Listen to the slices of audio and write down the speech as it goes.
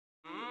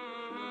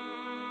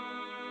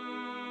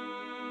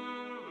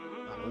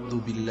أعوذ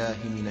بالله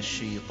من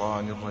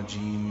الشيطان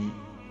الرجيم.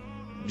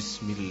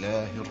 بسم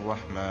الله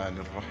الرحمن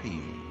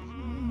الرحيم.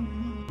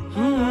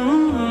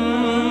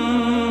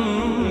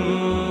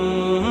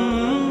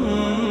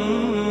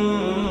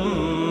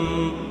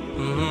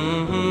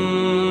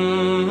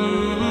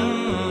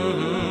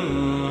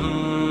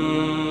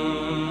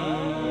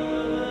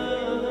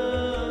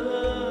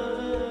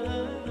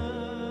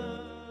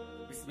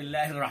 بسم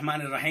الله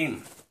الرحمن الرحيم.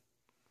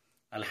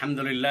 الحمد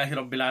لله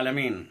رب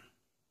العالمين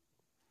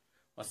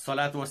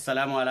والصلاة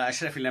والسلام على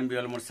أشرف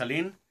الأنبياء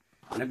والمرسلين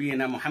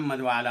نبينا محمد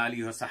وعلى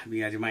آله وصحبه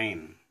أجمعين.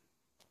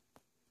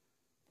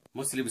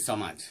 মুসলিম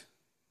সমাজ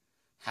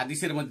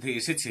হাদিসের মধ্যে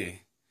এসেছে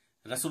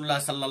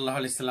রাসূলুল্লাহ সাল্লাল্লাহু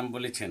আলাইহি সাল্লাম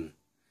বলেছেন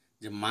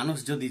যে মানুষ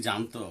যদি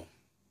জানতো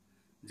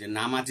যে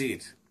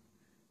নামাজের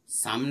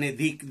সামনে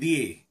দিক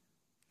দিয়ে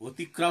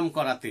অতিক্রম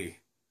করাতে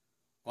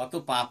কত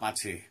পাপ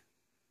আছে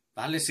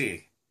তাহলে সে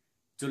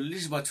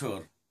 40 বছর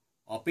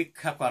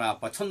অপেক্ষা করা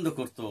পছন্দ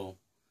করত,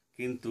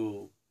 কিন্তু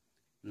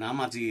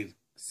নামাজের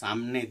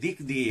সামনে দিক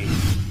দিয়ে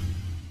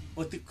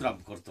অতিক্রম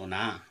করত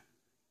না।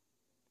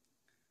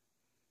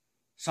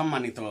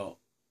 সম্মানিত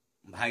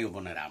ভাই ও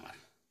বোনেরা আমার,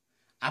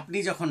 আপনি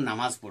যখন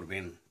নামাজ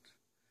পড়বেন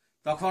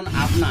তখন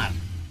আপনার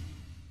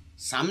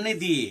সামনে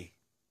দিয়ে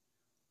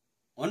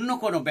অন্য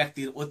কোনো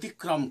ব্যক্তির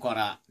অতিক্রম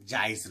করা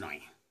জায়েজ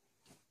নয়।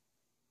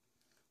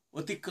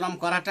 অতিক্রম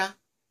করাটা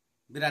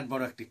বিরাট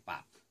বড় একটি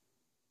পাপ।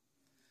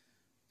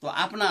 তো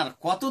আপনার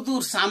কত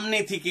দূর সামনে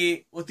থেকে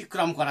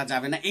অতিক্রম করা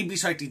যাবে না এই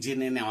বিষয়টি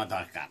জেনে নেওয়া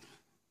দরকার।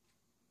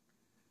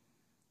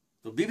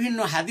 তো বিভিন্ন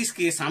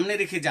হাদিসকে সামনে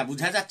রেখে যা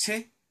বোঝা যাচ্ছে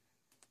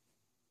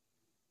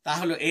তা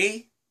হলো এই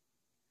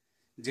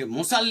যে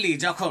মুসাল্লি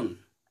যখন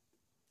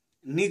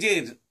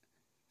নিজের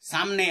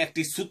সামনে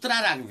একটি সূত্রা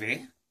রাখবে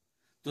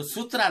তো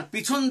সূত্রার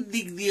পিছন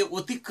দিক দিয়ে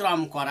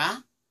অতিক্রম করা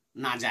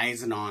নাজায়েজ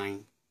নয়।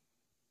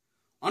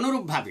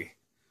 অনুরূপভাবে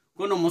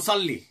কোনো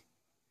মুসাল্লি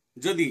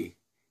যদি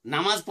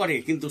নামাজ পড়ে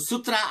কিন্তু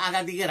সূত্রা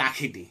আগা দিকে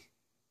রাখেনি,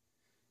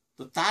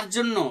 তো তার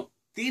জন্য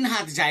 3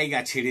 হাত জায়গা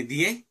ছেড়ে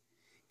দিয়ে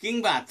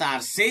কিংবা তার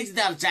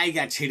সেজদার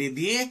জায়গা ছেড়ে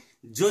দিয়ে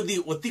যদি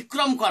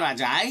অতিক্রম করা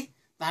যায়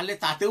তাহলে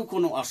তাতেও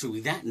কোনো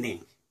অসুবিধা নেই।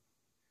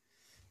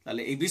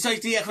 তাহলে এই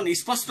বিষয়টি এখন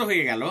স্পষ্ট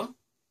হয়ে গেল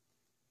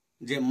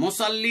যে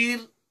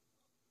মুসাল্লির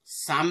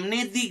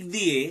সামনের দিক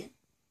দিয়ে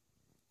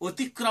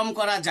অতিক্রম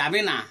করা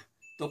যাবে না।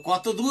 তো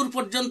কত দূর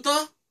পর্যন্ত?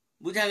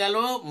 বোঝা গেল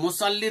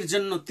মুসাল্লির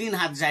জন্য 3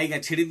 হাত জায়গা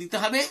ছেড়ে দিতে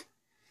হবে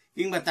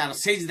কিংবা তার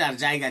সেজদার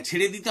জায়গা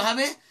ছেড়ে দিতে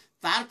হবে,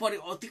 তারপরে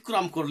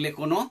অতিক্রম করলে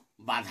কোনো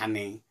বাধা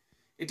নেই।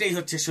 এটাই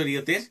হচ্ছে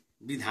শরীয়তের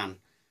বিধান।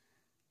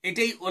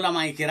 এটাই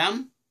ওলামায়ে কেরাম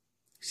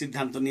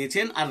সিদ্ধান্ত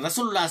নিয়েছেন। আর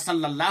রাসূলুল্লাহ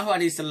সাল্লাল্লাহু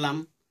আলাইহি সাল্লাম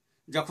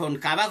যখন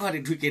কাবা ঘরে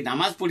ঢুকে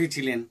নামাজ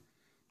পড়েছিলেন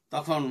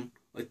তখন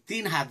ওই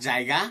 3 হাত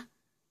জায়গা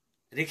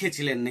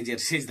রেখেছিলেন নিজের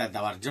সেজদা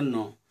দেওয়ার জন্য।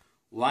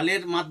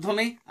 ওয়ালের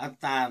মাধ্যমে আর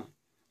তার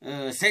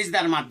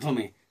সেজদার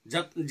মাধ্যমে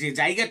যে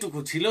জায়গাটুকু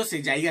ছিল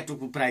সেই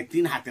জায়গাটুকু প্রায়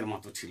 3 হাতের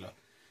মতো ছিল।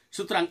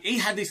 সুতরাং এই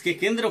হাদিসকে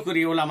কেন্দ্র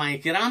করে ওলামায়ে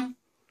কেরাম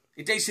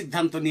এটাই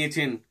সিদ্ধান্ত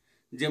নিয়েছেন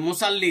যে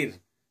মুসাল্লির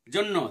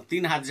জন্য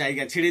 3 হাত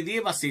জায়গা ছেড়ে দিয়ে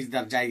বা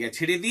সিজদার জায়গা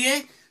ছেড়ে দিয়ে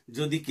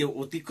যদি কেউ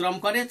অতিক্রম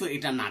করে তো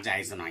এটা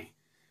নাজায়েজ নয়।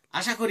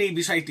 আশা করি এই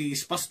বিষয়টি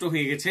স্পষ্ট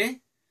হয়ে গেছে।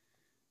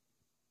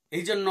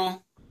 এই জন্য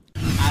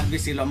আর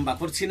বেশি লম্বা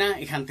করছি না,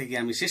 এখান থেকে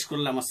আমি শেষ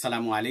করলাম।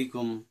 আসসালামু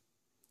আলাইকুম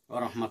ওয়া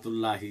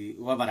রাহমাতুল্লাহি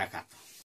ওয়া বারাকাতুহু।